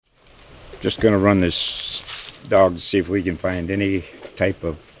Just going to run this dog to see if we can find any type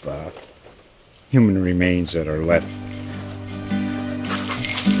of human remains that are left.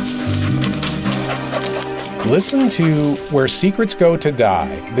 Listen to Where Secrets Go to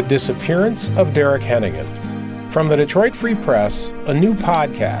Die, The Disappearance of Derek Hennigan. From the Detroit Free Press, a new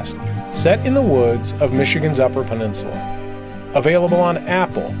podcast set in the woods of Michigan's Upper Peninsula. Available on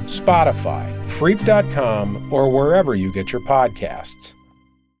Apple, Spotify, Freep.com, or wherever you get your podcasts.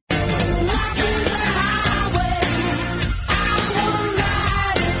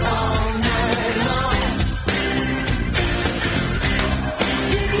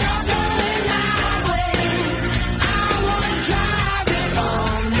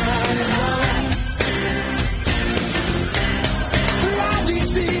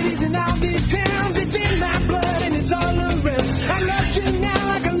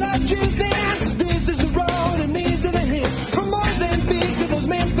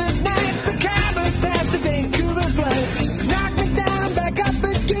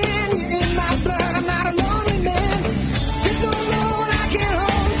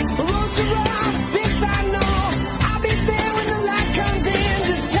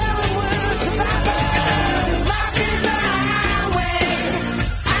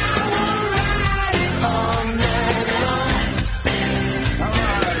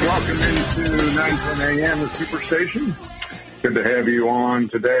 AM, the Superstation. Good to have you on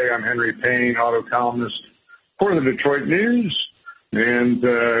today. I'm Henry Payne, auto columnist for the Detroit News, and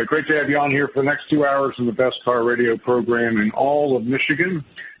great to have you on here for the next 2 hours of the best car radio program in all of Michigan.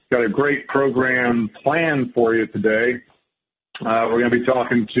 Got a great program planned for you today. We're going to be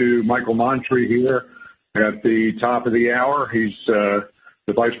talking to Michael Montry here at the top of the hour. He's the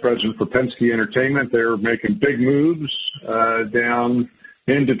Vice President for Penske Entertainment. They're making big moves down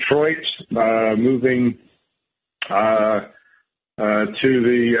in Detroit, moving to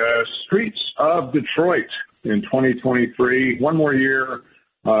the streets of Detroit in 2023. One more year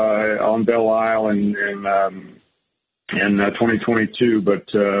on Belle Isle in 2022, but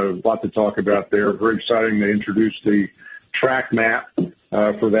a lot to talk about there. Very exciting. They introduced the track map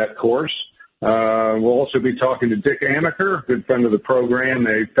for that course. We'll also be talking to Dick Amaker, good friend of the program,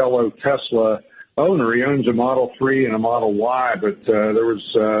 a fellow Tesla owner. He owns a Model 3 and a Model Y, but there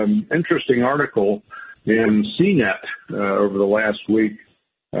was an interesting article in CNET over the last week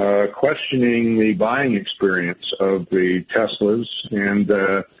questioning the buying experience of the Teslas, and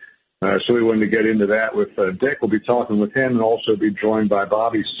so we wanted to get into that with Dick. We'll be talking with him and also be joined by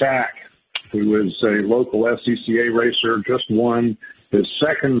Bobby Sack, who is a local SCCA racer, just won his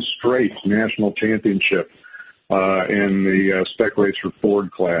second straight national championship in the Spec Racer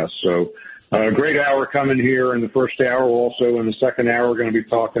Ford class. So great hour coming here in the first hour. Also in the second hour, we're going to be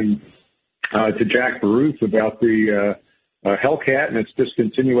talking to Jack Baruth about the Hellcat and its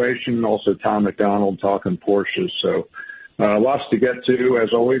discontinuation. Also Tom McDonald talking Porsches. So lots to get to.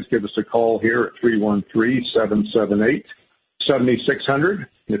 As always, give us a call here at 313-778-7600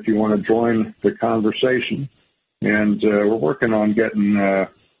 if you want to join the conversation. And we're working on getting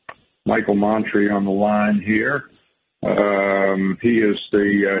Michael Montry on the line here. He is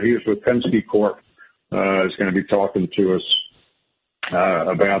with Penske Corp. Is going to be talking to us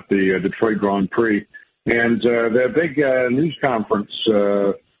about the Detroit Grand Prix and the big news conference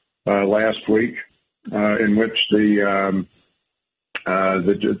last week, in which the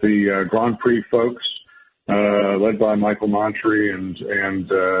Grand Prix folks, led by Michael Montry and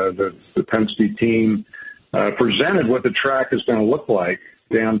the Penske team, presented what the track is going to look like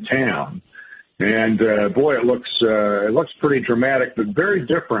downtown. And boy, it looks pretty dramatic, but very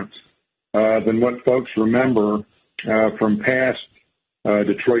different than what folks remember from past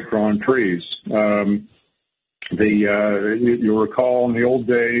Detroit Grand Prix. You'll recall in the old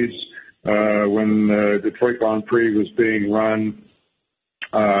days when the Detroit Grand Prix was being run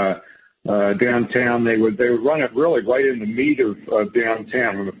downtown, they would run it really right in the meat of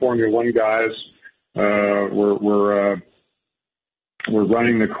downtown. When the Formula One guys were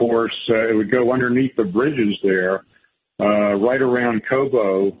running the course, it would go underneath the bridges there, right around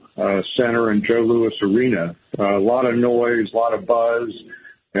Cobo Center and Joe Louis Arena. A lot of noise, a lot of buzz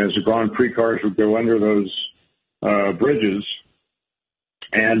as the Grand Prix cars would go under those bridges,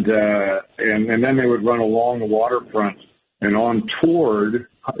 and then they would run along the waterfront and run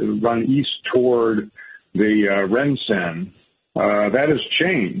east toward the Rensen. That has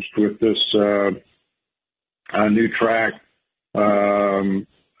changed with this new track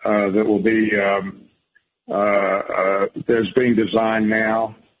that will be that's being designed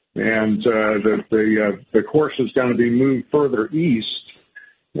now, and the course is going to be moved further east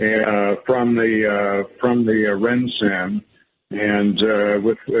from the Rensen, and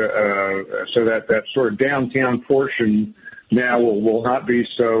so that sort of downtown portion now will not be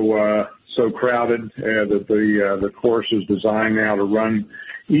so crowded. The course is designed now to run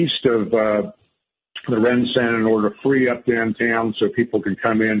east of the RenCen in order to free up downtown so people can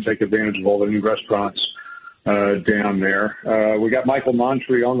come in, take advantage of all the new restaurants down there. We got Michael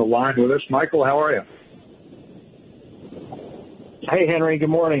Montre on the line with us. Michael, how are you? Hey, Henry. Good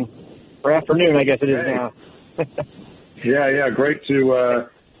morning, or afternoon, I guess it is now. Yeah. Great to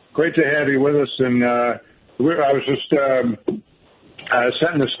have you with us. And I was just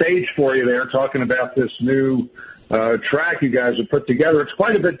setting the stage for you there, talking about this new track you guys have put together. It's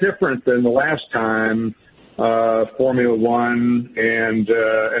quite a bit different than the last time Formula One and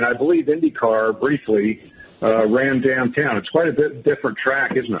I believe IndyCar briefly ran downtown. It's quite a bit different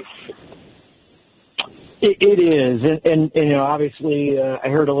track, isn't it? It is, and obviously, I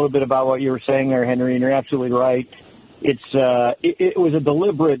heard a little bit about what you were saying there, Henry, and you're absolutely right. It was a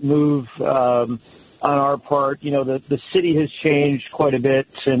deliberate move on our part. The city has changed quite a bit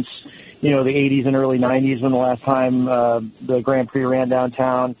since the 80s and early 90s when the last time the Grand Prix ran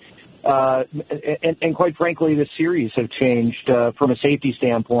downtown, and quite frankly, the series have changed from a safety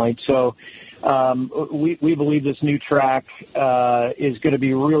standpoint. So we believe this new track is going to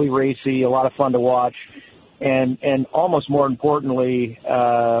be really racy, a lot of fun to watch. And almost more importantly,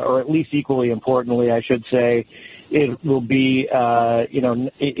 or at least equally importantly, I should say, it will be, have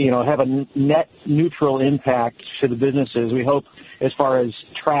a net neutral impact to the businesses. We hope, as far as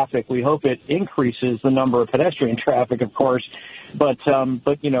traffic, we hope it increases the number of pedestrian traffic, of course. But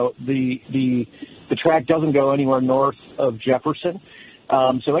the track doesn't go anywhere north of Jefferson.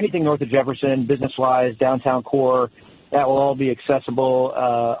 So anything north of Jefferson, business-wise, downtown core, that will all be accessible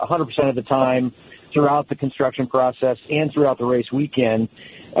 100% of the time throughout the construction process and throughout the race weekend.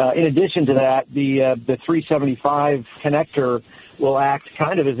 In addition to that, the 375 connector will act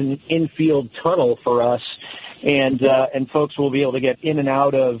kind of as an infield tunnel for us, and folks will be able to get in and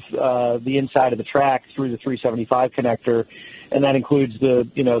out of the inside of the track through the 375 connector, and that includes the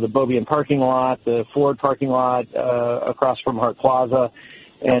Beaubien parking lot, the Ford parking lot across from Hart Plaza,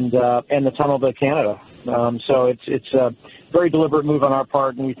 and the tunnel to Canada. So it's a very deliberate move on our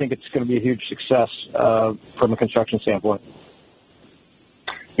part, and we think it's going to be a huge success from a construction standpoint.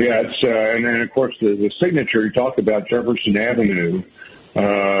 Yeah, and then of course the signature you talked about, Jefferson Avenue.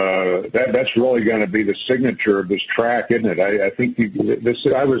 That's really going to be the signature of this track, isn't it? I think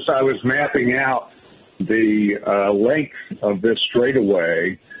I was mapping out the length of this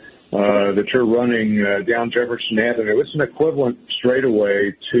straightaway that you're running down Jefferson Avenue. It's an equivalent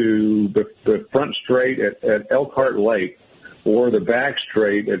straightaway to the front straight at Elkhart Lake or the back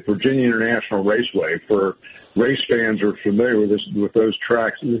straight at Virginia International Raceway. For race fans who are familiar with those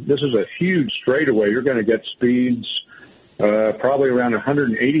tracks, this is a huge straightaway. You're going to get speeds probably around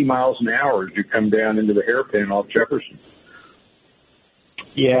 180 miles an hour as you come down into the hairpin off Jefferson.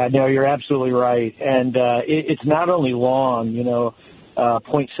 Yeah, no, you're absolutely right. And it's not only long,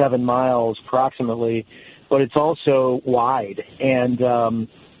 0.7 miles approximately, but it's also wide. And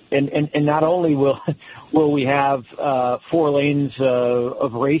not only will we have 4 lanes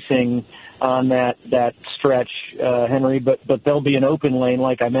of racing on that stretch, Henry, but there'll be an open lane,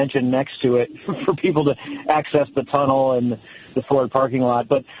 like I mentioned, next to it for people to access the tunnel and the Ford parking lot.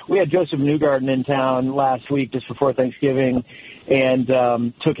 But we had Joseph Newgarden in town last week, just before Thanksgiving, and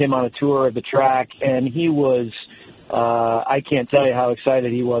took him on a tour of the track, and he was I can't tell you how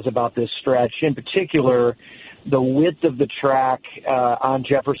excited he was about this stretch. In particular, the width of the track on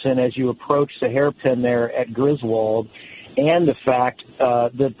Jefferson as you approach the hairpin there at Griswold, and the fact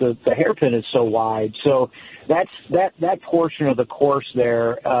that the hairpin is so wide. So that portion of the course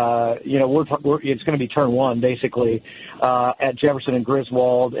there, it's going to be turn 1 basically at Jefferson and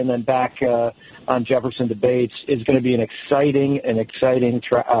Griswold, and then back on Jefferson to Bates is going to be an exciting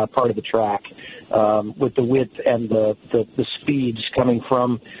part of the track with the width and the speeds coming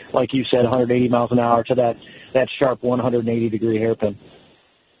from, like you said, 180 miles an hour to that sharp 180-degree hairpin.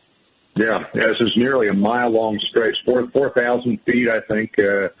 Yeah, this is nearly a mile-long stretch, 4,000 feet, I think,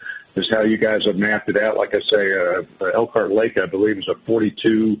 is how you guys have mapped it out. Like I say, Elkhart Lake, I believe, is a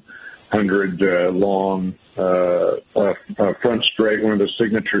 4,200 long front straight, one of the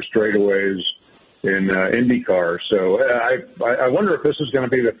signature straightaways in IndyCar. So I wonder if this is going to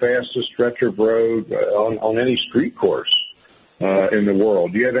be the fastest stretch of road on any street course in the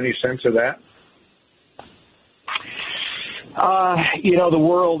world. Do you have any sense of that? The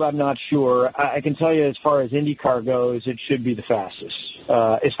world, I'm not sure. I can tell you as far as IndyCar goes, it should be the fastest,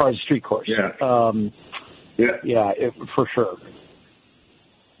 as far as street course. Yeah. For sure.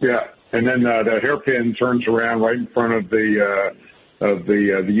 Yeah. and then the hairpin turns around right in front of the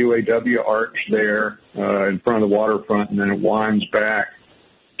UAW arch there in front of the waterfront, and then it winds back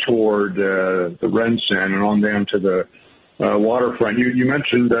toward the RenCen and on down to the waterfront. You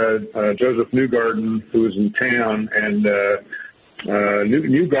mentioned Joseph Newgarden, who was in town, and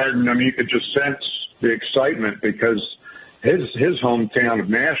Newgarden, I mean, you could just sense the excitement because his hometown of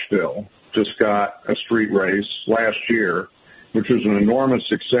Nashville just got a street race last year, which was an enormous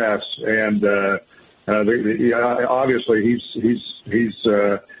success, and obviously he's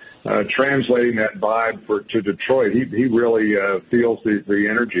translating that vibe to Detroit. He really feels the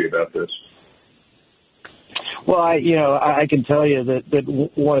energy about this. Well, I can tell you that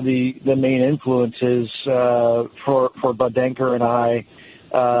one of the main influences for Bud Denker and I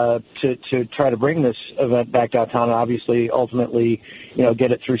to try to bring this event back downtown, and obviously ultimately,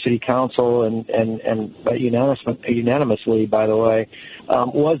 get it through City Council and unanimously, by the way,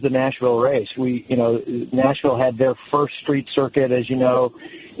 was the Nashville race. Nashville had their first street circuit, as you know,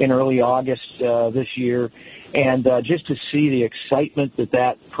 in early August this year, and just to see the excitement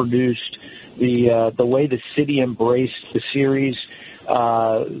that produced, the way the city embraced the series,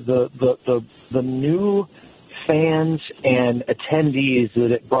 the new fans and attendees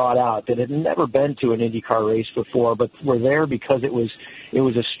that it brought out that had never been to an IndyCar race before, but were there because it was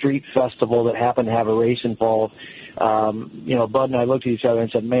a street festival that happened to have a race involved. Bud and I looked at each other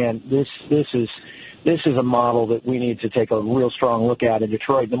and said, "Man, this is a model that we need to take a real strong look at in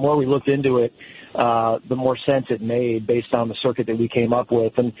Detroit." The more we looked into it, the more sense it made based on the circuit that we came up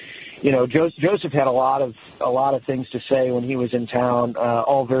with. And Joseph had a lot of things to say when he was in town,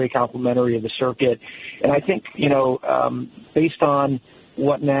 all very complimentary of the circuit. And I think based on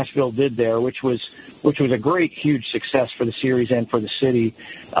what Nashville did there, which was a great, huge success for the series and for the city,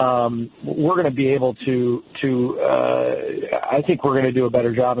 we're going to be able to I think we're going to do a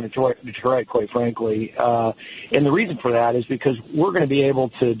better job in Detroit, quite frankly. And the reason for that is because we're going to be able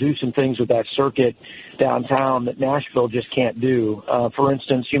to do some things with that circuit downtown that Nashville just can't do. For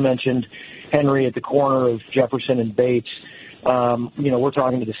instance, you mentioned Henry at the corner of Jefferson and Bates. We're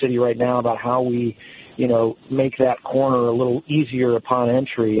talking to the city right now about how we make that corner a little easier upon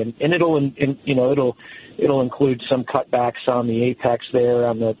entry, and it'll include some cutbacks on the apex there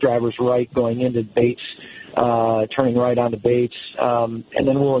on the driver's right going into Bates, turning right onto Bates, and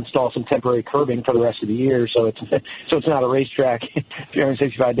then we'll install some temporary curbing for the rest of the year, so it's not a racetrack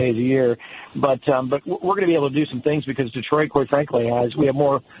 365 days a year, but we're going to be able to do some things because Detroit, quite frankly, we have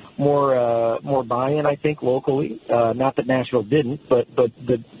more buy-in, I think, locally. Not that Nashville didn't, but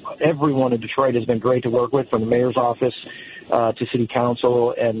everyone in Detroit has been great to work with, from the mayor's office to City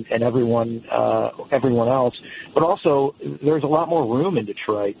Council and everyone else. But also, there's a lot more room in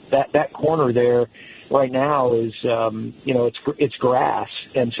Detroit. That corner there right now is, it's grass,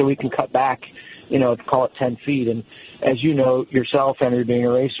 and so we can cut back, call it 10 feet. And as you know yourself, Henry, being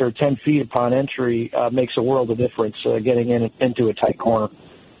a racer, 10 feet upon entry makes a world of difference getting into a tight corner.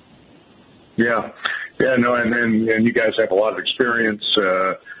 Yeah, no, and you guys have a lot of experience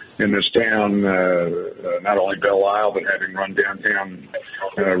in this town, not only Belle Isle, but having run downtown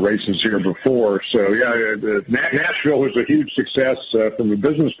races here before. So, Nashville was a huge success from a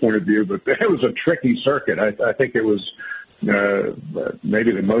business point of view, but it was a tricky circuit. I think it was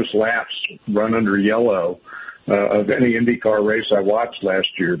maybe the most laps run under yellow of any IndyCar race I watched last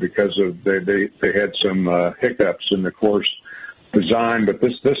year because of they had some hiccups in the course design, but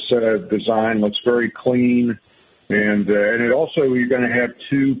this design looks very clean, and it also, you're going to have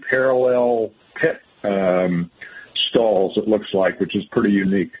two parallel pit stalls, it looks like, which is pretty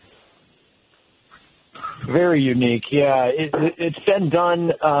unique. Very unique, yeah. It's been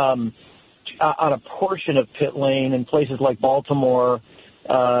done on a portion of pit lane in places like Baltimore.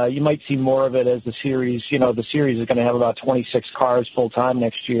 You might see more of it as the series. The series is going to have about 26 cars full time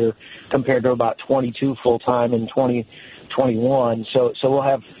next year, compared to about 22 full time in 2021. So we'll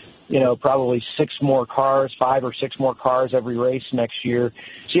have, probably 5 or 6 more cars every race next year.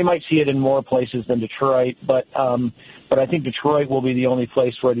 So you might see it in more places than Detroit, but I think Detroit will be the only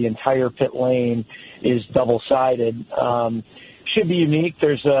place where the entire pit lane is double-sided. Should be unique.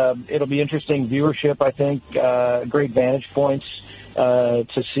 It'll be interesting viewership, I think, great vantage points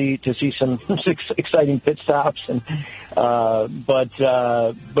to see some exciting pit stops, and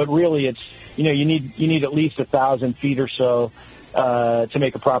but really it's you need at least 1,000 feet or so to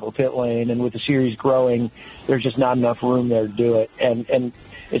make a proper pit lane, and with the series growing, there's just not enough room there to do it. And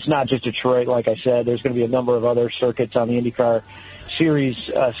it's not just Detroit, like I said. There's going to be a number of other circuits on the IndyCar series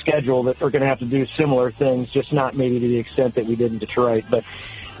schedule that are going to have to do similar things, just not maybe to the extent that we did in Detroit. But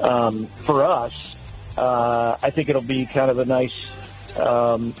for us, I think it'll be kind of a nice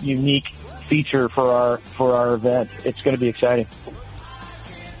unique feature for our event. It's going to be exciting.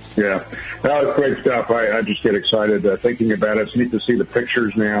 Yeah, that was great stuff. I just get excited thinking about it. It's neat to see the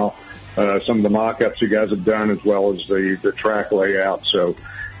pictures now, some of the mock-ups you guys have done, as well as the track layout. So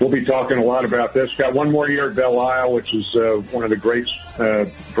we'll be talking a lot about this. Got one more year at Belle Isle, which is one of the great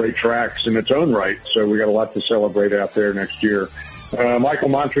tracks in its own right. So we got a lot to celebrate out there next year. Michael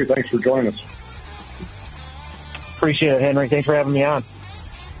Montry, thanks for joining us. Appreciate it, Henry. Thanks for having me on.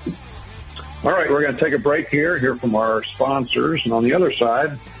 All right, we're going to take a break here, hear from our sponsors, and on the other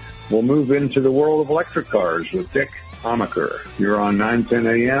side, we'll move into the world of electric cars with Dick Amaker. You're on 910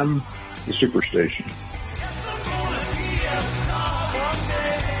 AM, the Superstation.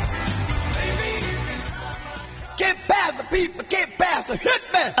 Get past the people, get past the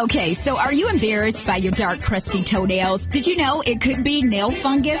hitman. Okay, so are you embarrassed by your dark, crusty toenails? Did you know it could be nail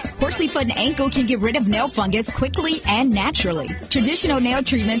fungus? Horsey Foot and Ankle can get rid of nail fungus quickly and naturally. Traditional nail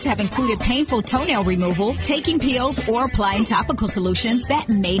treatments have included painful toenail removal, taking pills, or applying topical solutions that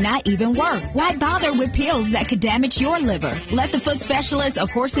may not even work. Why bother with pills that could damage your liver? Let the foot specialist of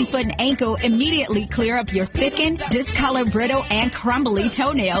Horsey Foot and Ankle immediately clear up your thickened, discolored, brittle, and crumbly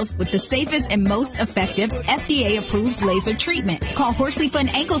toenails with the safest and most effective FDA-approved laser treatment. Call Horsey Foot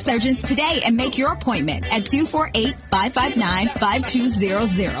and Ankle surgeons today and make your appointment at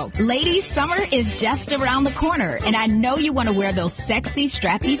 248-559-5200. Ladies, summer is just around the corner, and I know you want to wear those sexy,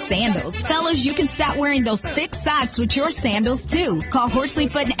 strappy sandals. Fellas, you can stop wearing those thick socks with your sandals, too. Call Horsey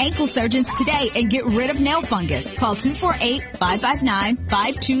Foot and Ankle surgeons today and get rid of nail fungus. Call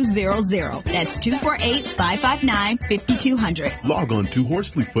 248-559-5200. That's 248-559-5200. Log on to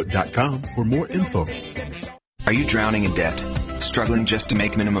horselyfoot.com for more info. Are you drowning in debt? Struggling just to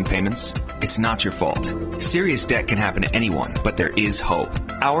make minimum payments? It's not your fault. Serious debt can happen to anyone, but there is hope.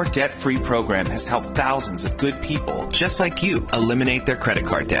 Our debt-free program has helped thousands of good people just like you eliminate their credit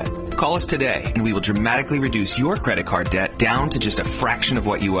card debt. Call us today and we will dramatically reduce your credit card debt down to just a fraction of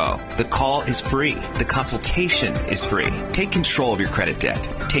what you owe. The call is free. The consultation is free. Take control of your credit debt.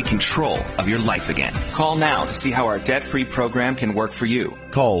 Take control of your life again. Call now to see how our debt-free program can work for you.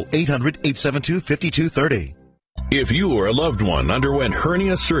 Call 800-872-5230. If you or a loved one underwent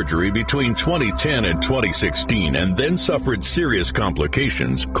hernia surgery between 2010 and 2016 and then suffered serious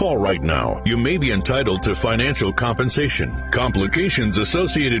complications, call right now. You may be entitled to financial compensation. Complications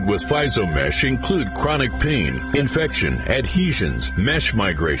associated with FISOMesh include chronic pain, infection, adhesions, mesh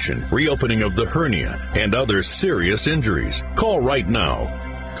migration, reopening of the hernia, and other serious injuries. Call right now.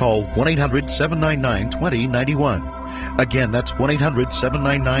 Call 1-800-799-2091. Again, that's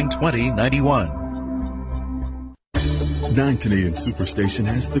 1-800-799-2091. 910 AM Superstation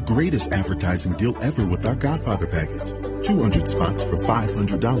has the greatest advertising deal ever with our Godfather package. 200 spots for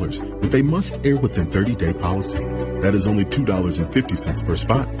 $500 with a must-air within 30-day policy. That is only $2.50 per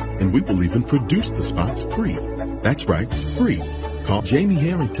spot, and we will even produce the spots free. That's right, free. Call Jamie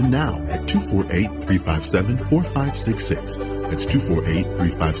Harrington now at 248-357-4566. That's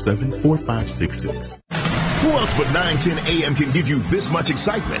 248-357-4566. Who else but 910 AM can give you this much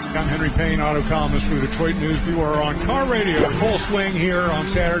excitement? I'm Henry Payne, auto columnist for the Detroit News Bureau. We're on Car Radio, full swing here on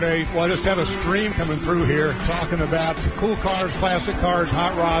Saturday. Well, I just had a stream coming through here talking about cool cars, classic cars,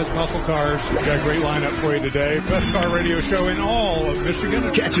 hot rods, muscle cars. We got a great lineup for you today. Best car radio show in all of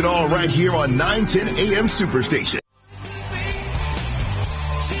Michigan. Catch it all right here on 910 AM Superstation.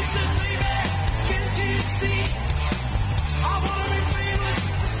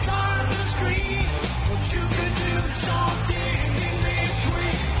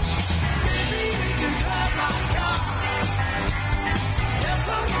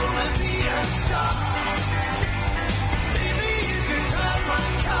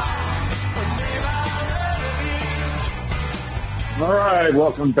 All right,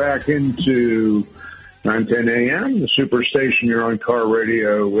 welcome back into 910 AM, the Superstation. You're on Car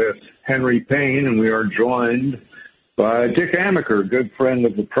Radio with Henry Payne, and we are joined by Dick Amaker, good friend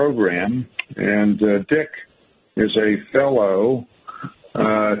of the program. And Dick is a fellow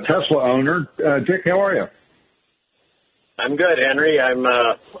Tesla owner. Dick, how are you? I'm good, Henry. I'm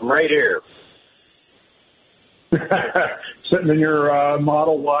right here. Sitting in your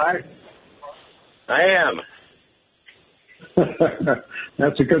Model Y? I am.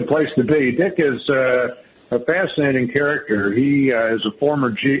 That's a good place to be. Dick is a fascinating character. He is a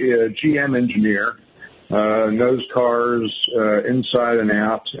former GM engineer, knows cars inside and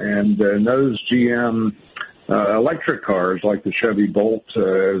out, and knows GM electric cars like the Chevy Bolt,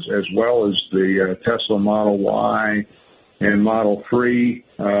 as well as the Tesla Model Y and Model 3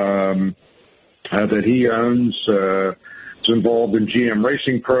 that he owns. Is involved in GM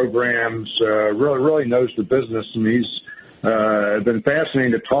racing programs. Really knows the business, and he's been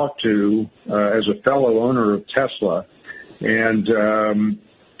fascinating to talk to as a fellow owner of Tesla. And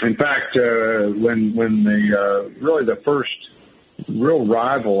in fact, when the first real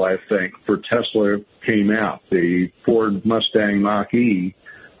rival, I think, for Tesla came out, the Ford Mustang Mach-E,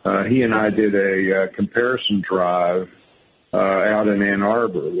 he and I did a comparison drive out in Ann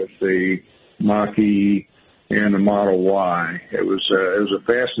Arbor with the Mach-E and the Model Y. It was a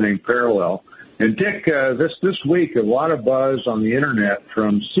fascinating parallel. And Dick, this week, a lot of buzz on the internet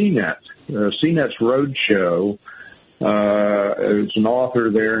from CNET, CNET's Roadshow. There's an author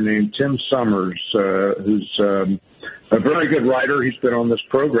there named Tim Summers, who's a very good writer. He's been on this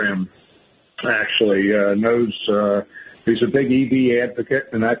program, actually, knows he's a big EV advocate,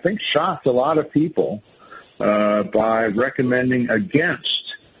 and I think shocked a lot of people by recommending against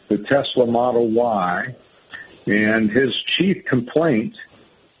the Tesla Model Y. And his chief complaint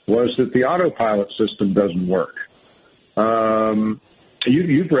was that the autopilot system doesn't work.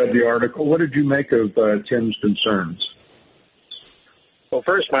 You've read the article. What did you make of Tim's concerns? Well,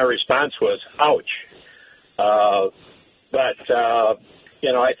 first, my response was, ouch. But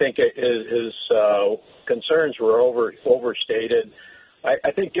I think his concerns were overstated.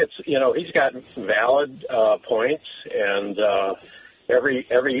 I think it's, he's got valid points, and every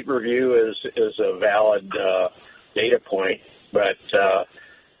review is a valid data point. But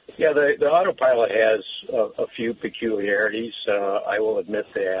the autopilot has a few peculiarities. I will admit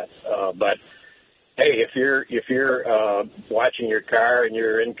that. But hey, if you're watching your car and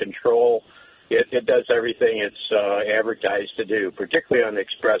you're in control, it does everything it's advertised to do, particularly on the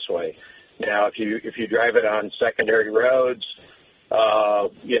expressway. Now, if you drive it on secondary roads,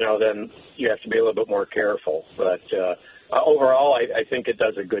 then you have to be a little bit more careful. But overall, I think it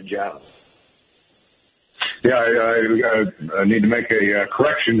does a good job. Yeah, I need to make a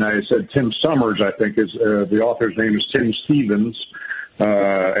correction. I said Tim Summers, I think, is the author's name is Tim Stevens.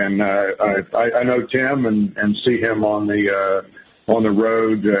 And I know Tim and see him on the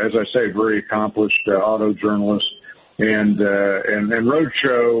road. As I say, very accomplished auto journalist. And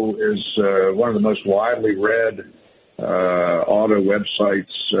Roadshow is one of the most widely read auto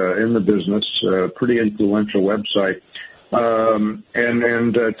websites in the business, pretty influential website. And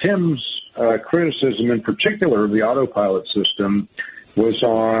Tim's criticism in particular of the autopilot system was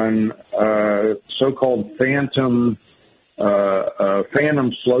on so-called phantom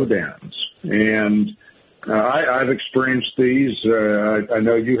slowdowns. And I've experienced these. I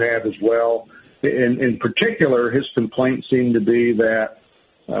know you have as well. In particular, his complaint seemed to be that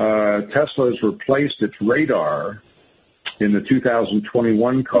Tesla has replaced its radar in the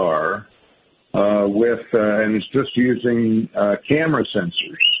 2021 car and it's just using camera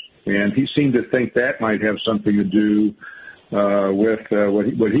sensors. And he seemed to think that might have something to do with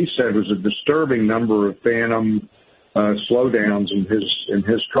what he said was a disturbing number of phantom slowdowns in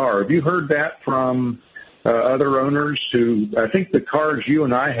his car. Have you heard that from other owners who, I think the cars you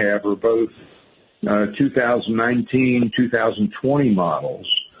and I have are both 2019, 2020 models.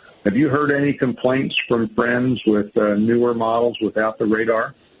 Have you heard any complaints from friends with newer models without the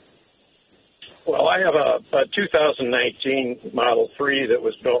radar? Well, I have a 2019 Model 3 that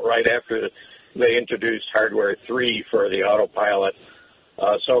was built right after they introduced Hardware 3 for the autopilot.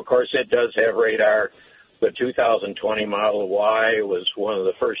 So, of course, it does have radar. The 2020 Model Y was one of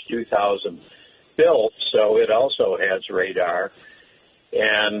the first 2000 built, so it also has radar.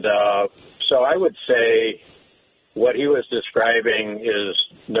 And so I would say what he was describing is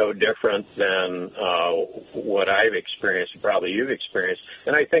no different than what I've experienced, and probably you've experienced.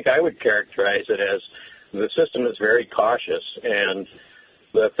 And I think I would characterize it as the system is very cautious. And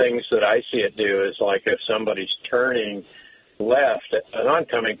the things that I see it do is like if somebody's turning left, an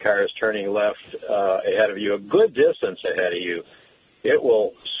oncoming car is turning left ahead of you, a good distance ahead of you, it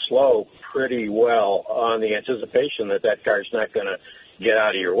will slow pretty well on the anticipation that that car's not going to get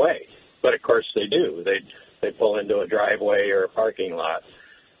out of your way. But, of course, they do. They pull into a driveway or a parking lot.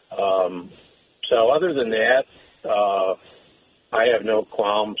 So other than that, I have no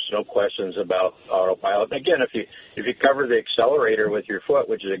qualms, no questions about autopilot. Again, if you cover the accelerator with your foot,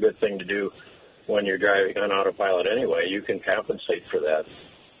 which is a good thing to do when you're driving on autopilot anyway, you can compensate for that.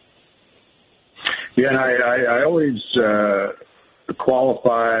 Yeah, and I always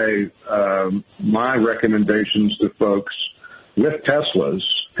qualify my recommendations to folks with Teslas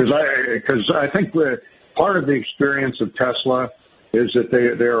because I think part of the experience of Tesla is that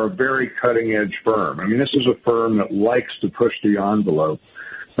they're a very cutting-edge firm. I mean, this is a firm that likes to push the envelope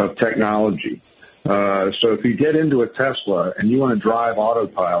of technology. So if you get into a Tesla and you want to drive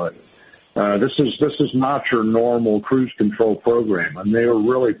autopilot, this is not your normal cruise control program. And they are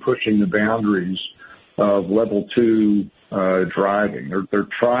really pushing the boundaries of level 2 driving. They're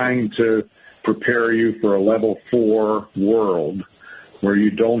trying to prepare you for a level 4 world where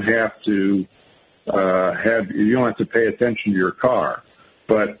you don't have to pay attention to your car.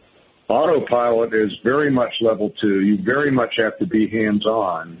 But autopilot is very much level 2. You very much have to be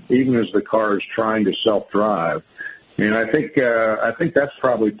hands-on, even as the car is trying to self-drive. And I think that's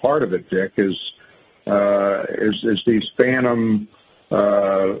probably part of it, Dick, is these phantom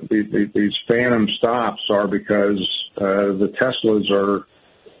stops are because the Teslas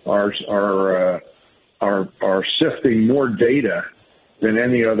are sifting more data than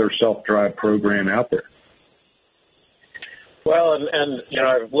any other self-drive program out there. Well, and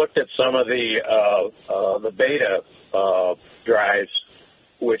I've looked at some of the beta drives,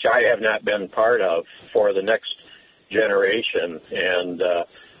 which I have not been part of for the next generation, and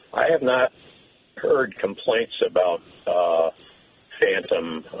I have not heard complaints about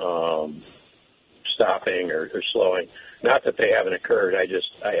phantom stopping or slowing. Not that they haven't occurred. I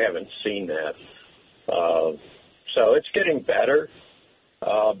haven't seen that. So it's getting better.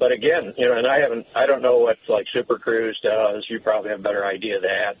 But again, and I don't know what like Super Cruise does. You probably have a better idea of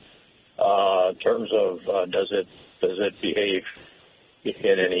that in terms of does it behave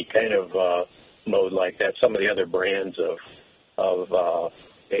in any kind of mode like that? Some of the other brands of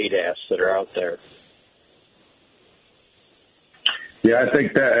ADAS that are out there. Yeah, I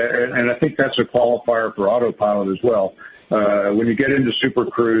think that, and I think that's a qualifier for autopilot as well. When you get into Super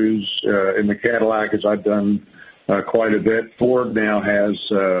Cruise in the Cadillac, as I've done quite a bit, Ford now has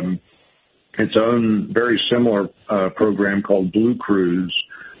its own very similar program called Blue Cruise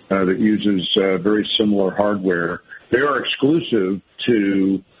that uses very similar hardware. They are exclusive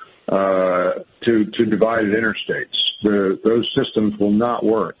to divided interstates. Those systems will not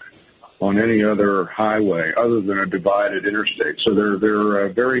work on any other highway other than a divided interstate. So they're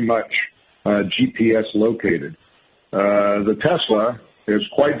very much GPS located. The Tesla is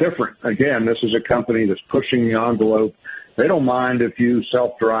quite different. Again, this is a company that's pushing the envelope. They don't mind if you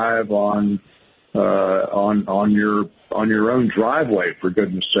self-drive on your own driveway, for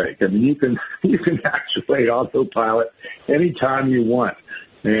goodness sake. I mean, you can activate autopilot anytime you want.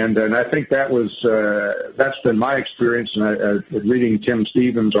 And I think that's been my experience. And reading Tim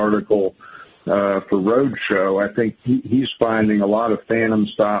Stevens' article for Roadshow, I think he's finding a lot of phantom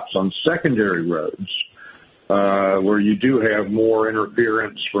stops on secondary roads where you do have more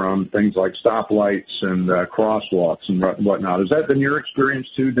interference from things like stoplights and crosswalks and whatnot. Has that been your experience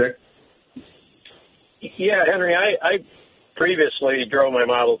too, Dick? Yeah, Henry, I previously drove my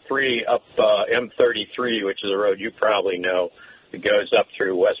Model 3 up M33, which is a road you probably know. It goes up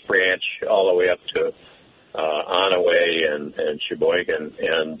through West Branch all the way up to Onaway and Sheboygan.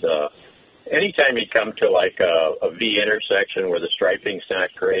 And anytime you come to like a V intersection where the striping's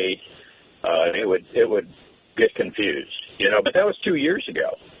not great, it would get confused, But that was 2 years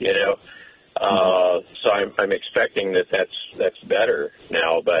ago, So I'm expecting that's better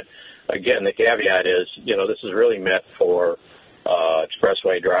now. But again, the caveat is, this is really meant for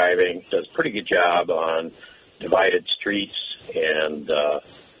expressway driving. Does a pretty good job on divided streets and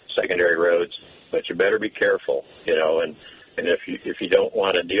secondary roads, but you better be careful, and if you don't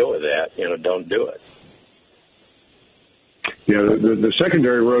want to deal with that, don't do it. Yeah, the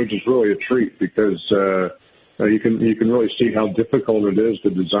secondary roads is really a treat because you can really see how difficult it is to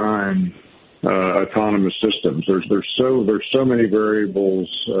design autonomous systems. There's so many variables,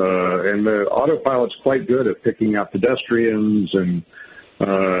 and the autopilot's quite good at picking out pedestrians and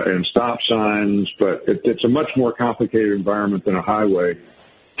stop signs, but it's a much more complicated environment than a highway.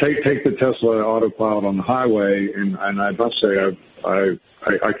 Take the Tesla autopilot on the highway, and I must say I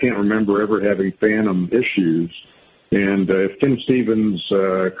can't remember ever having phantom issues. And if Tim Stevens'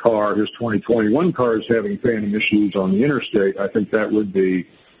 car, his 2021 car, is having phantom issues on the interstate, I think that would be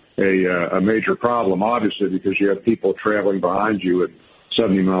a major problem, obviously, because you have people traveling behind you at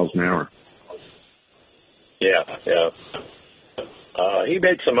 70 miles an hour. Yeah. He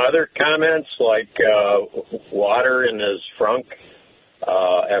made some other comments like water in his frunk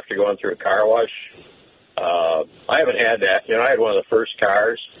after going through a car wash. I haven't had that. I had one of the first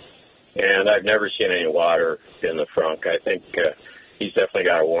cars, and I've never seen any water in the frunk. I think he's definitely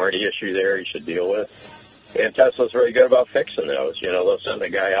got a warranty issue there he should deal with. And Tesla's very good about fixing those. They'll send a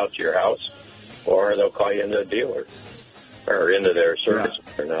guy out to your house, or they'll call you into a dealer, or into their service.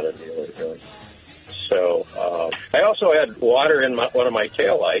 Yeah. They're not a dealer, really. So I also had water in one of my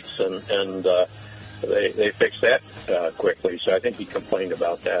taillights, and they fixed that quickly. So I think he complained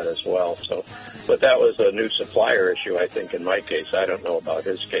about that as well. So, but that was a new supplier issue, I think, in my case. I don't know about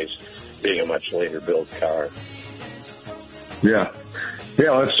his case being a much later built car. Yeah.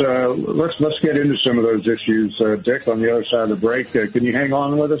 Yeah, let's get into some of those issues, Dick. On the other side of the break, can you hang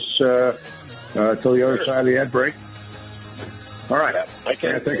on with us till the other side of the ad break? All right, I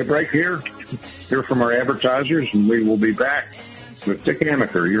can take a break here. Hear from our advertisers, and we will be back with Dick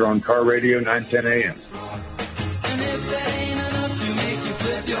Amaker. You're on Car Radio 910 AM.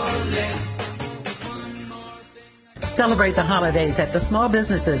 Celebrate the holidays at the small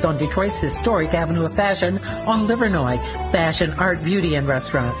businesses on Detroit's historic Avenue of Fashion on Livernois. Fashion, art, beauty, and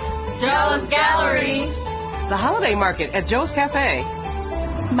restaurants. Joe's Gallery. The Holiday Market at Joe's Cafe.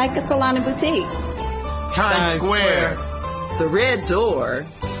 Micah Salon and Boutique. Times Square. The Red Door.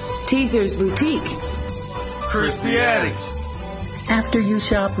 Teaser's Boutique. Crispy Addicts. After you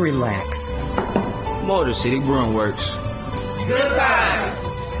shop, relax. Motor City Broom Works. Good times.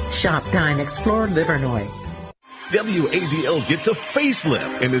 Shop, dine, explore Livernois. WADL gets a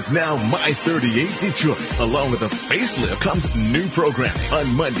facelift and is now My 38 Detroit. Along with a facelift comes new programming.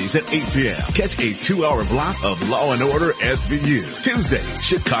 On Mondays at 8 p.m., catch a 2-hour block of Law & Order SVU. Tuesdays,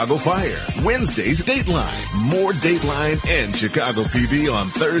 Chicago Fire. Wednesdays, Dateline. More Dateline and Chicago PD on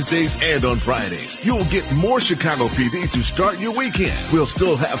Thursdays and on Fridays. You'll get more Chicago PD to start your weekend. We'll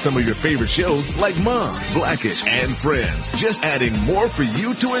still have some of your favorite shows like Mom, Blackish, and Friends. Just adding more for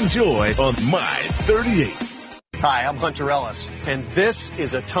you to enjoy on My 38. Hi, I'm Hunter Ellis, and this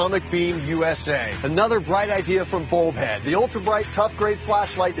is Atomic Beam USA. Another bright idea from Bulbhead, the ultra-bright, tough-grade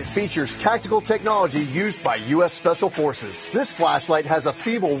flashlight that features tactical technology used by U.S. Special Forces. This flashlight has a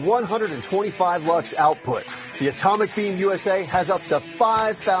feeble 125 lux output. The Atomic Beam USA has up to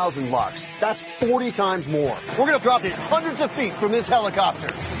 5,000 lux. That's 40 times more. We're going to drop it hundreds of feet from this helicopter.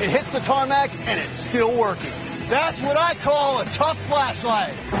 It hits the tarmac, and it's still working. That's what I call a tough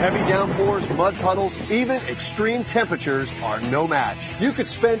flashlight. Heavy downpours, mud puddles, even extreme temperatures are no match. You could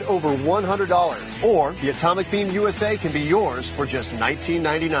spend over $100, or the Atomic Beam USA can be yours for just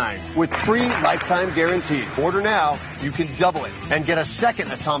 $19.99 with free lifetime guarantee. Order now, you can double it and get a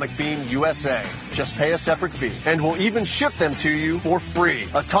second Atomic Beam USA. Just pay a separate fee, and we'll even ship them to you for free.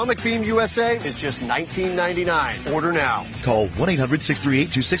 Atomic Beam USA is just $19.99. Order now. Call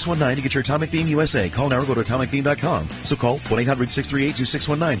 1-800-638-2619 to get your Atomic Beam USA. Call now or go to atomicbeam.com. So call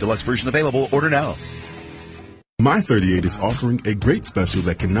 1-800-638-2619. Deluxe version available. Order now. My 38 is offering a great special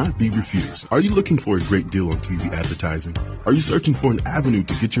that cannot be refused. Are you looking for a great deal on TV advertising? Are you searching for an avenue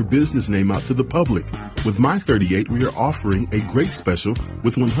to get your business name out to the public? With My 38, we are offering a great special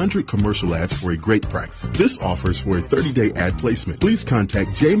with 100 commercial ads for a great price. This offers for a 30-day ad placement. Please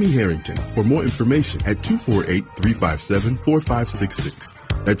contact Jamie Harrington for more information at 248-357-4566.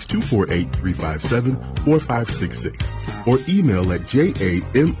 That's 248-357-4566. Or email at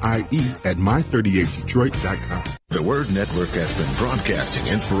jamie@my38detroit.com. The Word Network has been broadcasting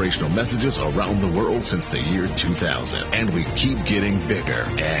inspirational messages around the world since the year 2000, and we keep getting bigger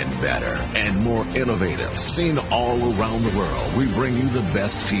and better and more innovative. Seen all around the world, we bring you the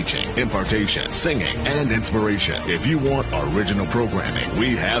best teaching, impartation, singing, and inspiration. If you want original programming,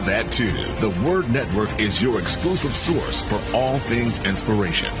 we have that too. The Word Network is your exclusive source for all things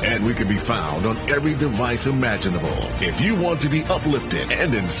inspiration, and we can be found on every device imaginable. If you want to be uplifted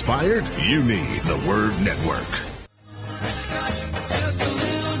and inspired, you need the Word Network.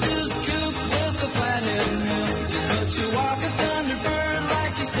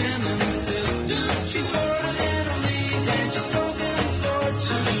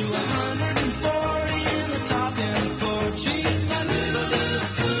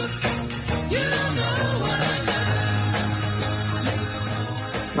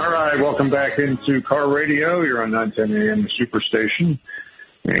 All right, welcome back into Car Radio. You're on 910 AM, the Superstation,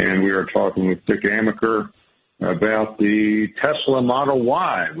 and we are talking with Dick Amaker about the Tesla Model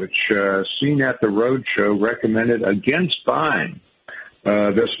Y, which seen at the road show recommended against buying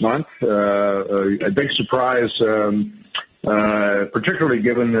this month. A big surprise, particularly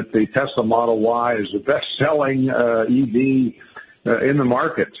given that the Tesla Model Y is the best-selling EV in the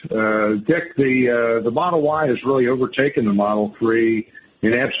market. Dick, the Model Y has really overtaken the Model 3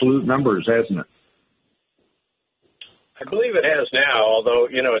 in absolute numbers, hasn't it? I believe it has now, although,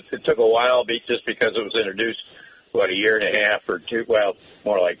 it took a while just because it was introduced, a year and a half or two, well,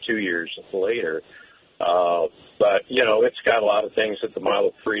 more like 2 years later. But, it's got a lot of things that the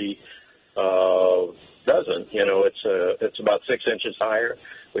Model 3 doesn't. It's about 6 inches higher,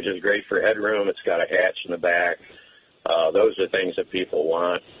 which is great for headroom. It's got a hatch in the back. Those are things that people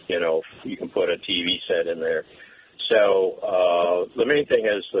want. You can put a TV set in there. So the main thing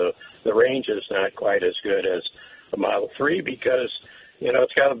is the range is not quite as good as the Model 3 because,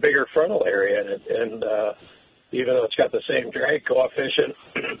 it's got a bigger frontal area, and even though it's got the same drag coefficient,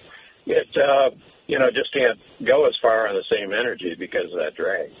 it just can't go as far on the same energy because of that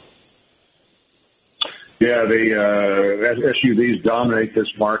drag. Yeah, the SUVs dominate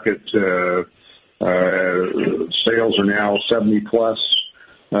this market. Sales are now 70+%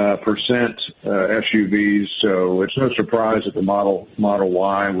 SUVs, so it's no surprise that the Model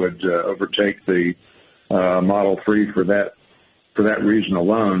Y would overtake the Model 3 for that reason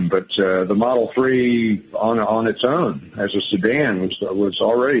alone. But the Model 3 on its own as a sedan was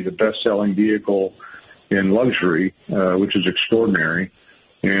already the best-selling vehicle in luxury, which is extraordinary.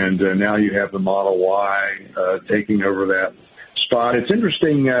 And now you have the Model Y taking over that spot. It's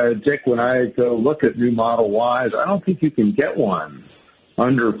interesting, Dick, when I go look at new Model Ys, I don't think you can get one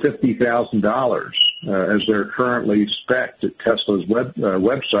under $50,000 as they're currently spec'd at Tesla's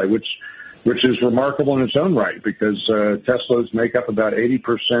website, which is remarkable in its own right because Teslas make up about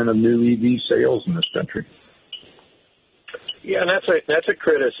 80% of new EV sales in this country. Yeah, and that's a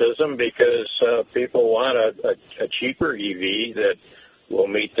criticism because people want a cheaper EV that will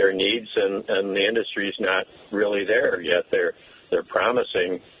meet their needs, and the industry's not really there yet. They're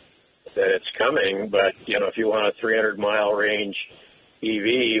promising that it's coming, but if you want a 300-mile range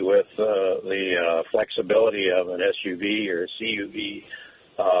EV with the flexibility of an SUV or a CUV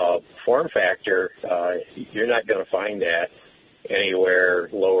form factor, you're not going to find that anywhere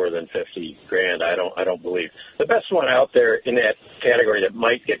lower than $50,000. I don't believe. The best one out there in that category that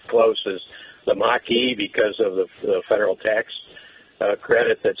might get close is the Mach-E because of the federal tax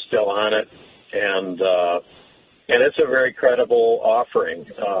credit that's still on it, and it's a very credible offering.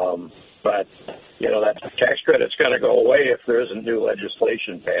 But that tax credit's going to go away if there isn't new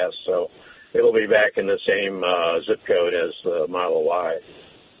legislation passed. So it'll be back in the same zip code as the Model Y.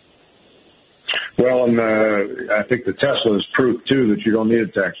 Well, and I think the Tesla is proof, too, that you don't need a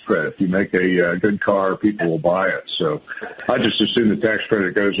tax credit. If you make a good car, people will buy it. So I just assume the tax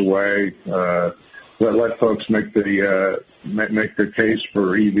credit goes away. Let folks make the case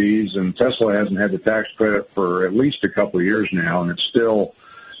for EVs. And Tesla hasn't had the tax credit for at least a couple of years now, and it's still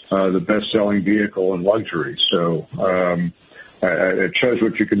the best-selling vehicle in luxury. So it shows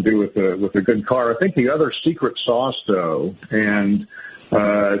what you can do with a good car. I think the other secret sauce, though, and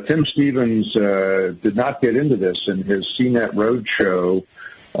Tim Stevens did not get into this in his CNET Roadshow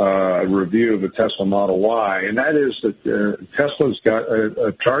review of the Tesla Model Y, and that is that Tesla's got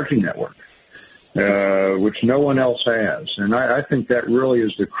a charging network, which no one else has. And I think that really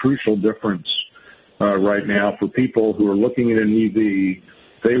is the crucial difference right now for people who are looking at an EV.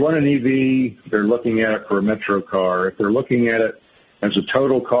 If they want an EV, they're looking at it for a metro car. If they're looking at it as a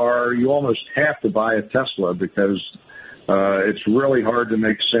total car, you almost have to buy a Tesla because it's really hard to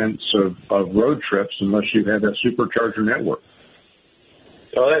make sense of road trips unless you have that supercharger network.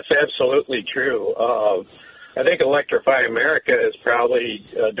 Well, that's absolutely true. I think Electrify America is probably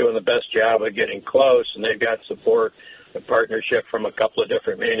doing the best job of getting close, and they've got support and partnership from a couple of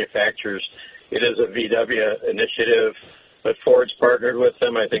different manufacturers. It is a VW initiative, but Ford's partnered with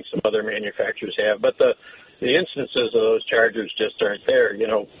them. I think some other manufacturers have. But the instances of those chargers just aren't there.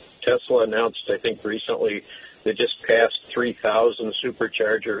 Tesla announced, I think, recently they just passed 3,000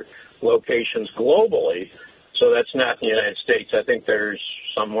 supercharger locations globally. So that's not in the United States. I think there's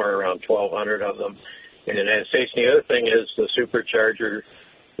somewhere around 1,200 of them in the United States. And the other thing is the supercharger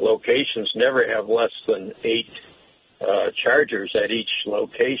locations never have less than 8 chargers at each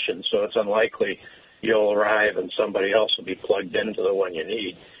location. So it's unlikely you'll arrive and somebody else will be plugged into the one you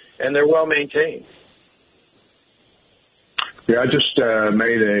need. And they're well maintained. Yeah, I just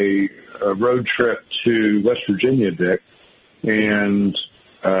made a road trip to West Virginia, Dick, and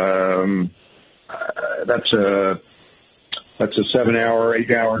that's a 7-hour,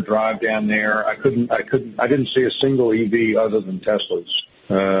 8-hour drive down there. I didn't see a single EV other than Teslas.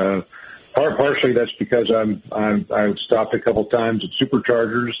 Partially that's because I stopped a couple times at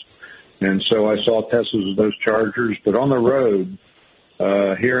superchargers, and so I saw Teslas with those chargers. But on the road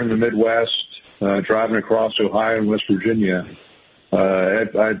here in the Midwest, driving across Ohio and West Virginia,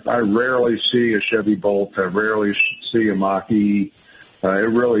 I rarely see a Chevy Bolt. I rarely see a Mach-E. It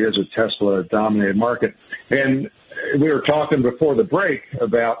really is a Tesla-dominated market. And we were talking before the break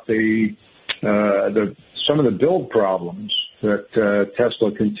about some of the build problems that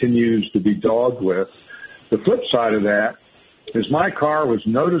Tesla continues to be dogged with. The flip side of that is my car was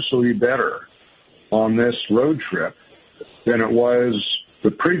noticeably better on this road trip than it was the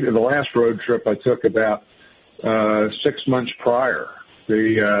last road trip I took about 6 months prior.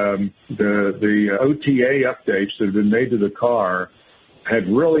 The OTA updates that have been made to the car had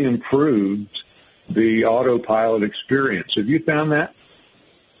really improved the autopilot experience. Have you found that?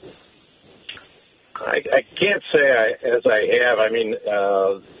 I can't say as I have. I mean,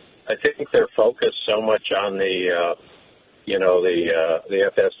 I think they're focused so much on the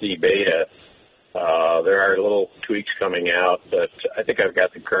FSD beta. There are little tweaks coming out, but I think I've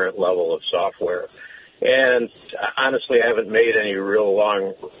got the current level of software. And honestly, I haven't made any real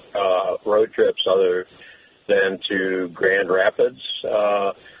long road trips other than to Grand Rapids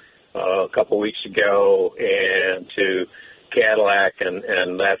a couple weeks ago, and to Cadillac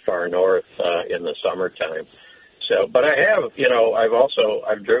and that far north in the summertime. So, but I have,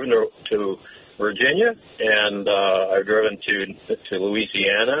 I've driven to Virginia, and I've driven to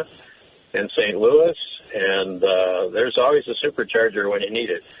Louisiana and St. Louis, and there's always a supercharger when you need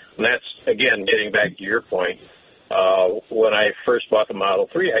it. And that's, again, getting back to your point. When I first bought the Model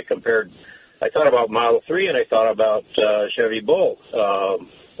 3, I thought about Model 3 and I thought about Chevy Bolt.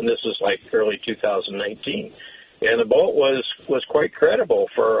 And this is like early 2019. And the Bolt was quite credible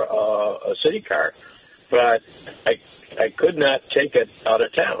for a city car. But I could not take it out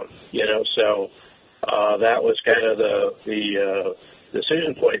of town, so that was kind of the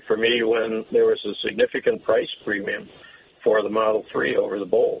decision point for me when there was a significant price premium for the Model 3 over the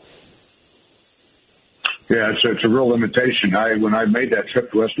Bolt. Yeah, it's a real limitation. When I made that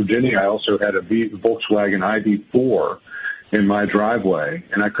trip to West Virginia, I also had a Volkswagen ID4 in my driveway,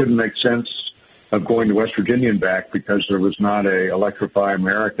 and I couldn't make sense of going to West Virginia and back because there was not a Electrify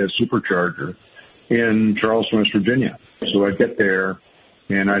America supercharger in Charleston, West Virginia. So I'd get there,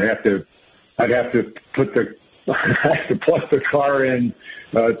 and I'd have to put plug the car in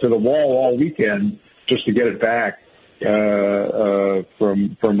to the wall all weekend just to get it back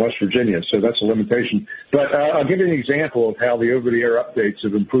from West Virginia. So that's a limitation. But I'll give you an example of how the over-the-air updates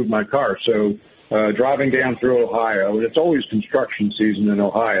have improved my car. So driving down through Ohio, and it's always construction season in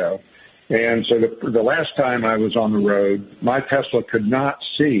Ohio, and so the last time I was on the road, my Tesla could not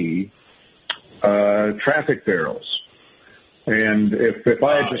see traffic barrels. And if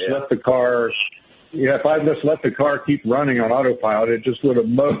I had just let the car, if I just let the car keep running on autopilot, it just would have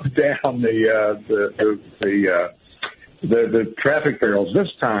mowed down the traffic barrels.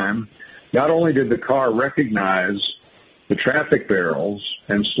 This time, not only did the car recognize the traffic barrels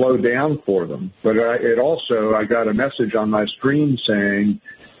and slow down for them, but I got a message on my screen saying,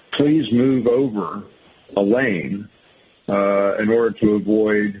 please move over a lane in order to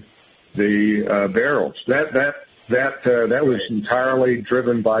avoid the barrels. That was entirely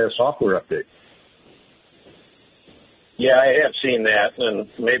driven by a software update. Yeah, I have seen that, and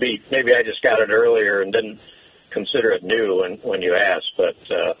maybe I just got it earlier and didn't consider it new when you asked, but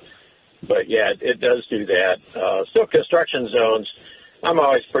yeah, it does do that. Still, construction zones, I'm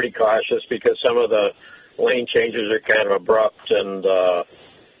always pretty cautious because some of the lane changes are kind of abrupt, and the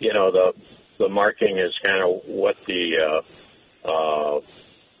marking is kind of what the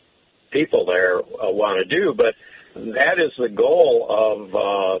people there want to do, but that is the goal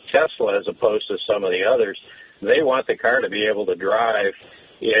of Tesla as opposed to some of the others. They want the car to be able to drive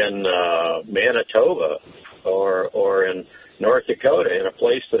in Manitoba or in North Dakota, in a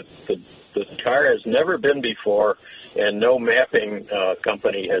place that the car has never been before, and no mapping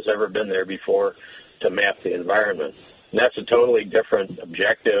company has ever been there before to map the environment. And that's a totally different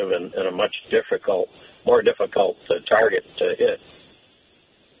objective and a much more difficult target to hit.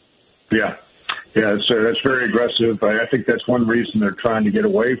 Yeah, so that's very aggressive. I think that's one reason they're trying to get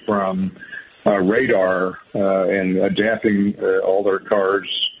away from radar and adapting all their cars,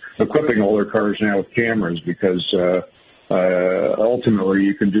 equipping all their cars now with cameras, because ultimately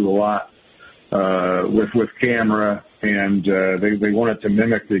you can do a lot with camera, and they want it to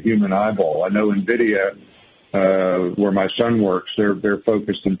mimic the human eyeball. I know NVIDIA, where my son works, they're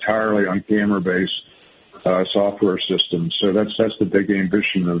focused entirely on camera-based software systems. So that's the big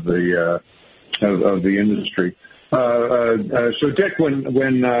ambition of the industry. So Dick, when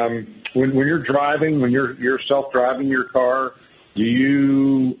you're driving, when you're self-driving your car, do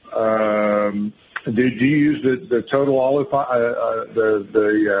you use the total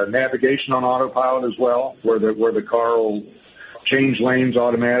the navigation on autopilot as well, where the car will change lanes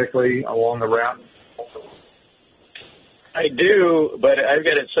automatically along the route? I do, but I've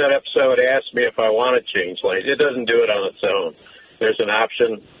got it set up so it asks me if I want to change lanes. It doesn't do it on its own. There's an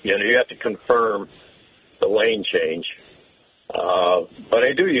option. You have to confirm the lane change. But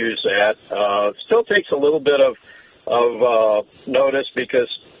I do use that. Still takes a little bit of notice because,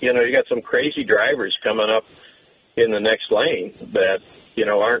 you got some crazy drivers coming up in the next lane that,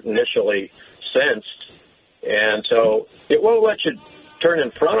 aren't initially sensed. And so it won't let you turn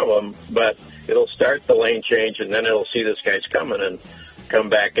in front of them, but it'll start the lane change, and then it'll see this guy's coming and come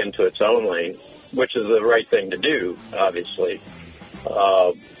back into its own lane, which is the right thing to do, obviously.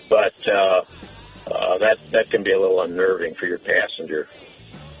 But that can be a little unnerving for your passenger.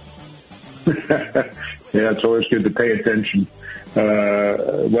 Yeah, it's always good to pay attention,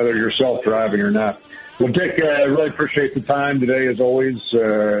 whether you're self-driving or not. Well, Dick, I really appreciate the time today, as always.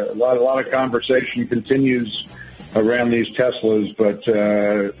 A lot of conversation continues around these Teslas, but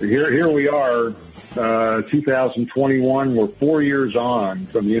here we are, 2021. We're 4 years on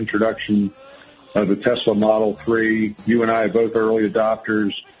from the introduction of the Tesla Model 3. You and I are both early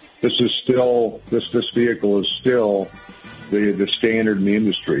adopters. This vehicle is still the standard in the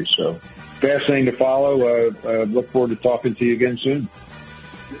industry. So fascinating to follow. Look forward to talking to you again soon.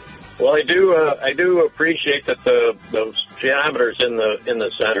 Well, I do appreciate that those geometers in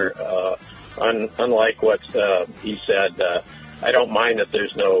the center, unlike what he said, I don't mind that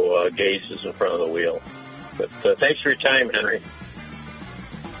there's no gauges in front of the wheel. But thanks for your time, Henry.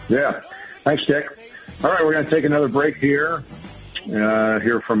 Yeah, thanks, Dick. All right, we're going to take another break here.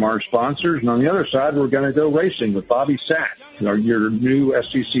 Hear from our sponsors, and on the other side, we're going to go racing with Bobby Sack, your new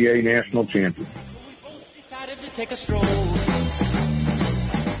SCCA national champion. Decided to take a stroll.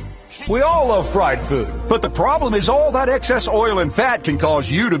 We all love fried food, but the problem is all that excess oil and fat can cause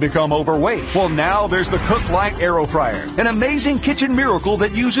you to become overweight. Well, now there's the Cook Light Aero Fryer, an amazing kitchen miracle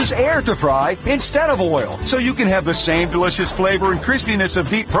that uses air to fry instead of oil, so you can have the same delicious flavor and crispiness of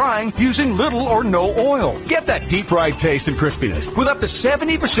deep frying using little or no oil. Get that deep fried taste and crispiness with up to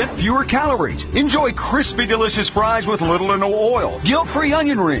 70% fewer calories. Enjoy crispy, delicious fries with little or no oil, guilt-free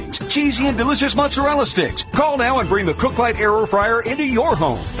onion rings, cheesy and delicious mozzarella sticks. Call now and bring the Cook Light Aero Fryer into your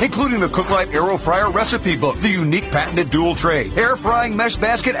home, including the Cook Light Aero Fryer recipe book, the unique patented dual tray, air frying mesh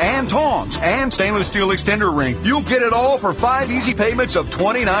basket and tongs, and stainless steel extender ring. You'll get it all for 5 easy payments of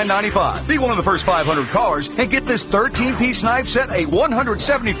 $29.95. Be one of the first 500 callers and get this 13-piece knife set, a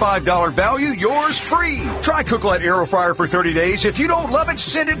 $175 value, yours free. Try Cook Light Aero Fryer for 30 days. If you don't love it,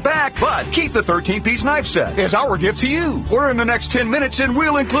 send it back. But keep the 13-piece knife set as our gift to you. Order in the next 10 minutes and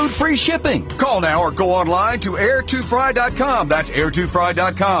we'll include free shipping. Call now or go online to air2fry.com. That's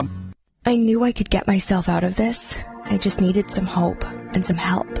air2fry.com. I knew I could get myself out of this. I just needed some hope and some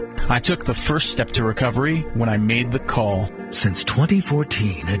help. I took the first step to recovery when I made the call. Since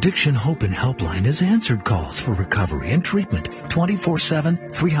 2014, Addiction Hope and Helpline has answered calls for recovery and treatment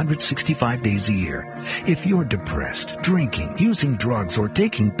 24/7, 365 days a year. If you're depressed, drinking, using drugs, or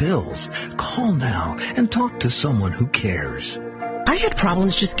taking pills, call now and talk to someone who cares. I had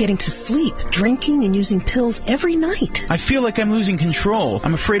problems just getting to sleep, drinking and using pills every night. I feel like I'm losing control.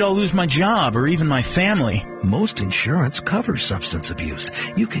 I'm afraid I'll lose my job or even my family. Most insurance covers substance abuse.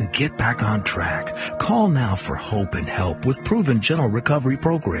 You can get back on track. Call now for hope and help with proven gentle recovery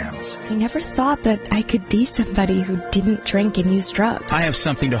programs. I never thought that I could be somebody who didn't drink and use drugs. I have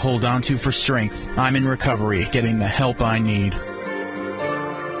something to hold on to for strength. I'm in recovery, getting the help I need.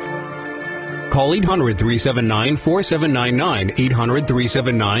 Call 800-379-4799,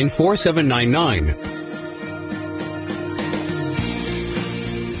 800-379-4799.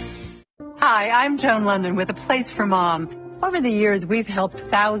 Hi, I'm Joan London with A Place for Mom. Over the years, we've helped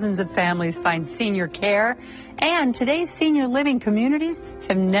thousands of families find senior care, and today's senior living communities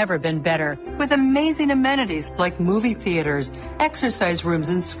have never been better, with amazing amenities like movie theaters, exercise rooms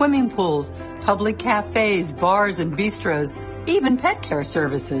and swimming pools, public cafes, bars and bistros, even pet care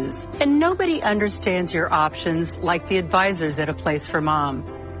services. And nobody understands your options like the advisors at A Place for Mom.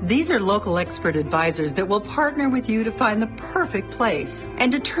 These are local expert advisors that will partner with you to find the perfect place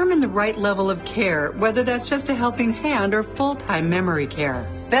and determine the right level of care, whether that's just a helping hand or full-time memory care.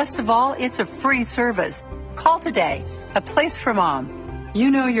 Best of all, it's a free service. Call today. A Place for Mom.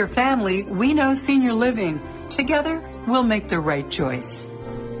 You know your family, we know senior living. Together, we'll make the right choice.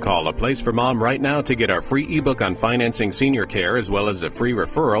 Call A Place for Mom right now to get our free ebook on financing senior care, as well as a free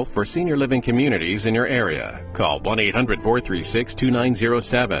referral for senior living communities in your area. Call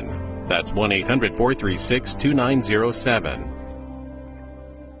 1-800-436-2907. That's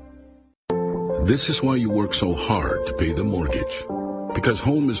 1-800-436-2907. This is why you work so hard to pay the mortgage. Because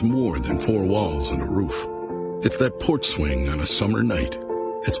home is more than 4 walls and a roof. It's that porch swing on a summer night.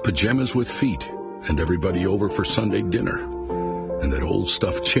 It's pajamas with feet and everybody over for Sunday dinner. And that old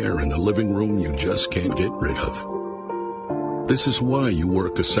stuffed chair in the living room you just can't get rid of. This is why you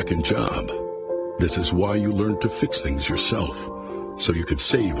work a second job. This is why you learn to fix things yourself, so you could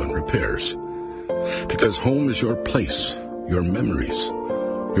save on repairs. Because home is your place, your memories,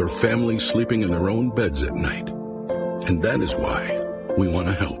 your family sleeping in their own beds at night. And that is why we want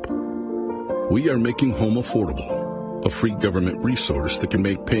to help. We are making home affordable, a free government resource that can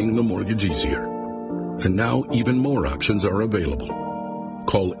make paying the mortgage easier. And now even more options are available.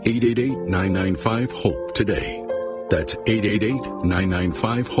 Call 888-995-HOPE today. That's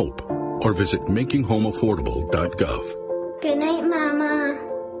 888-995-HOPE. Or visit makinghomeaffordable.gov. Good night, Mama.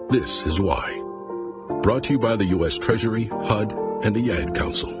 This is why. Brought to you by the U.S. Treasury, HUD, and the Ad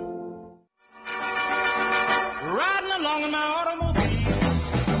Council. Riding along in my automobile,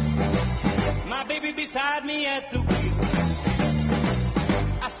 my baby beside me at the wheel.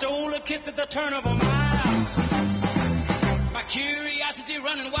 I stole a kiss at the turn of a mile, my curiosity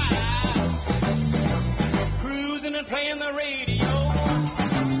running wild, cruising and playing the radio,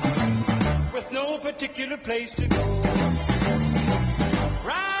 with no particular place to go.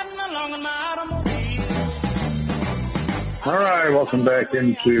 Riding along in my automobile. All right, welcome back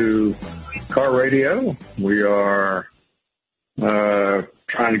into Car Radio. We are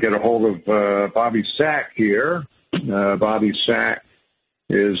trying to get a hold of Bobby Sack here. Bobby Sack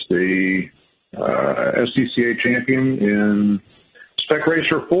is the SCCA champion in Spec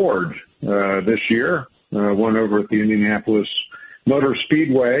Racer Ford this year. Won over at the Indianapolis Motor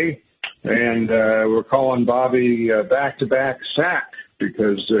Speedway. And we're calling Bobby back-to-back Sack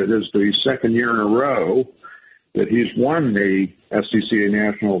because it is the second year in a row that he's won the SCCA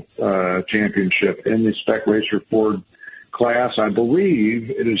National Championship in the Spec Racer Ford class. I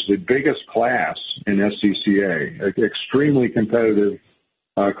believe it is the biggest class in SCCA, extremely competitive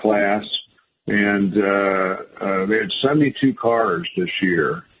class. And they had 72 cars this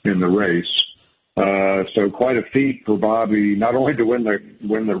year in the race. So quite a feat for Bobby, not only to win the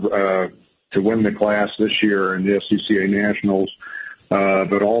class this year in the SCCA Nationals,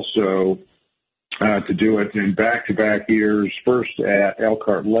 but also to do it in back-to-back years, first at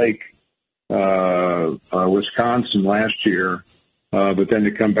Elkhart Lake, Wisconsin last year, but then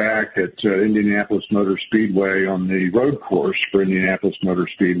to come back at Indianapolis Motor Speedway on the road course for Indianapolis Motor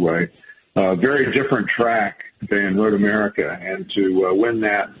Speedway. Very different track than Road America, and to win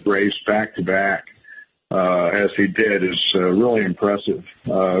that race back-to-back as he did is really impressive.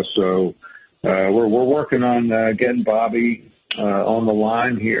 So we're working on getting Bobby on the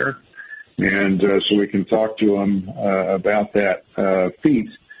line here, and so we can talk to him about that feat.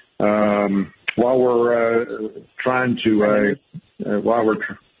 While we're trying to,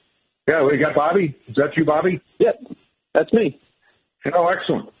 we got Bobby. Is that you, Bobby? Yep, that's me. Oh,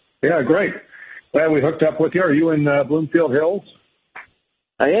 excellent. Yeah, great. Glad we hooked up with you. Are you in Bloomfield Hills?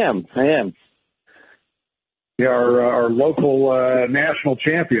 I am. Yeah, our local national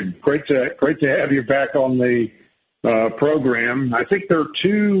champion. Great to have you back on the program. I think there are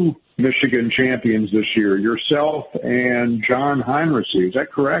two Michigan champions this year, yourself and John Heinrichsey. Is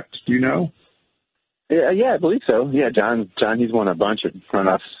that correct? Do you know? Yeah, I believe so. Yeah, John, he's won a bunch in front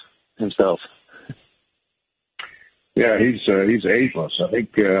of us himself. Yeah, he's ageless. I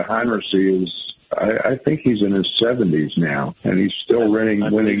think Heinrichsey is. I think he's in his 70s now, and he's still winning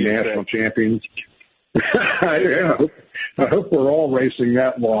national champions. I hope we're all racing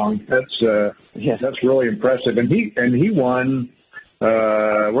that long. That's really impressive. And he won.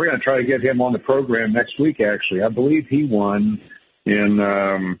 We're going to try to get him on the program next week. Actually, I believe he won in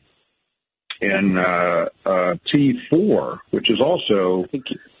T4, which is also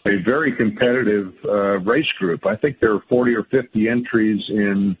a very competitive race group. I think there are 40 or 50 entries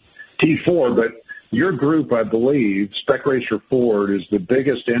in T4, but your group, I believe, Spec Racer Ford, is the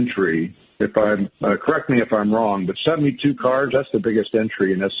biggest entry. If I'm correct me if I'm wrong, but 72 cars, that's the biggest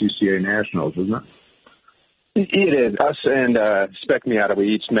entry in SCCA Nationals, isn't it? It is. Us and Spec Miata, we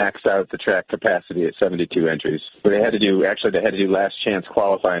each maxed out the track capacity at 72 entries. But they had to do last chance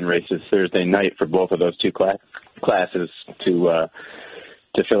qualifying races Thursday night for both of those two classes to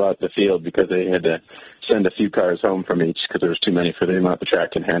fill out the field, because they had to send a few cars home from each because there was too many for the amount the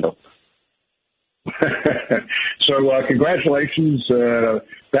track can handle. So congratulations,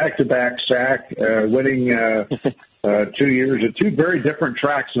 back-to-back Sack, winning 2 years at two very different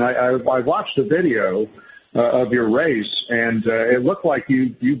tracks. And I watched the video of your race, and it looked like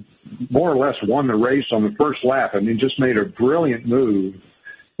you more or less won the race on the first lap. I mean, just made a brilliant move,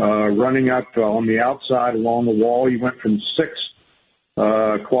 running up on the outside along the wall. You went from sixth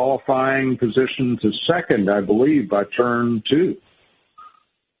qualifying position to second, I believe, by turn 2.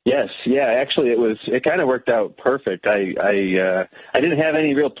 Yes, yeah. Actually, it kind of worked out perfect. I didn't have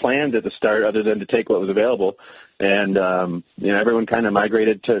any real plans at the start other than to take what was available, and everyone kind of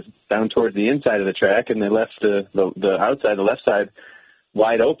migrated down towards the inside of the track, and they left the outside, the left side,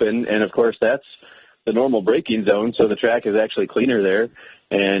 wide open. And of course, that's the normal braking zone, so the track is actually cleaner there,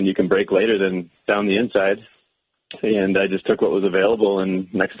 and you can brake later than down the inside. And I just took what was available, and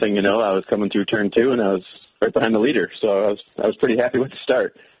next thing you know, I was coming through turn 2, and I was right behind the leader. So I was pretty happy with the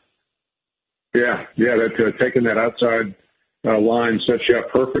start. Yeah, that taking that outside line sets you up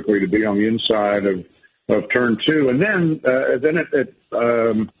perfectly to be on the inside of turn 2. And then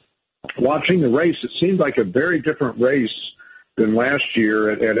watching the race, it seemed like a very different race than last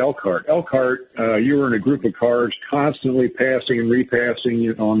year at Elkhart. Elkhart, you were in a group of cars constantly passing and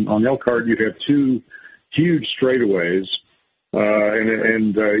repassing. On Elkhart, you have two huge straightaways,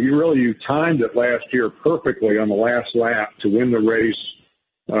 and you timed it last year perfectly on the last lap to win the race.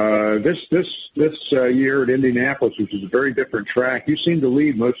 This year at Indianapolis, which is a very different track, you seem to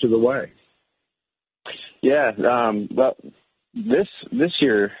lead most of the way. Yeah, well, this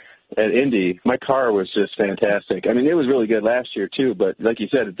year at Indy, my car was just fantastic. I mean, it was really good last year too, but like you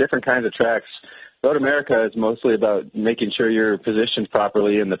said, different kinds of tracks. Road America is mostly about making sure you're positioned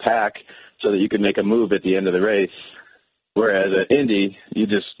properly in the pack so that you can make a move at the end of the race. Whereas at Indy,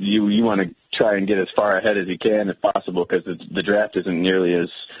 you want to try and get as far ahead as you can if possible, because the draft isn't nearly as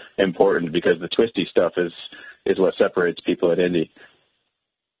important, because the twisty stuff is what separates people at Indy.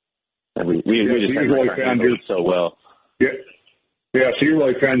 And we just really found it so well. Yeah. Yeah, so you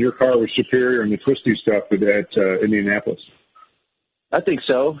really found your car was superior in the twisty stuff at Indianapolis. I think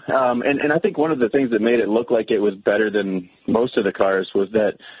so. And I think one of the things that made it look like it was better than most of the cars was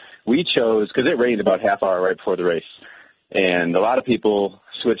that we chose, because it rained about half hour right before the race, and a lot of people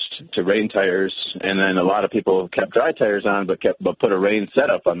switched to rain tires, and then a lot of people kept dry tires on but put a rain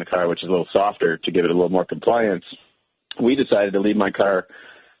setup on the car, which is a little softer to give it a little more compliance. We decided to leave my car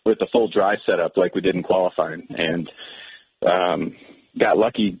with the full dry setup like we did in qualifying, and got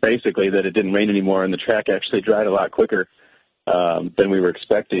lucky basically that it didn't rain anymore, and the track actually dried a lot quicker than we were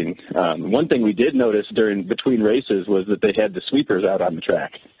expecting. One thing we did notice between races was that they had the sweepers out on the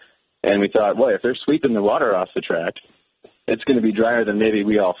track, and we thought, well, if they're sweeping the water off the track, it's going to be drier than maybe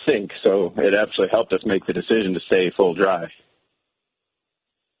we all think. So it actually helped us make the decision to stay full dry.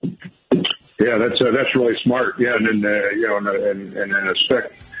 Yeah, that's really smart. Yeah, and then and in a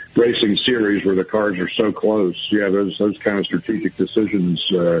spec racing series where the cars are so close, yeah, those kind of strategic decisions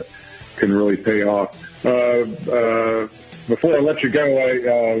can really pay off. Before I let you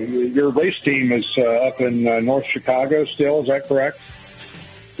go, your race team is up in North Chicago still. Is that correct?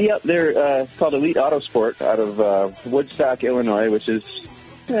 Yep, they're called Elite Autosport out of Woodstock, Illinois, which is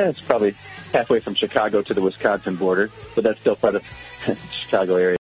it's probably halfway from Chicago to the Wisconsin border, but that's still part of Chicago area.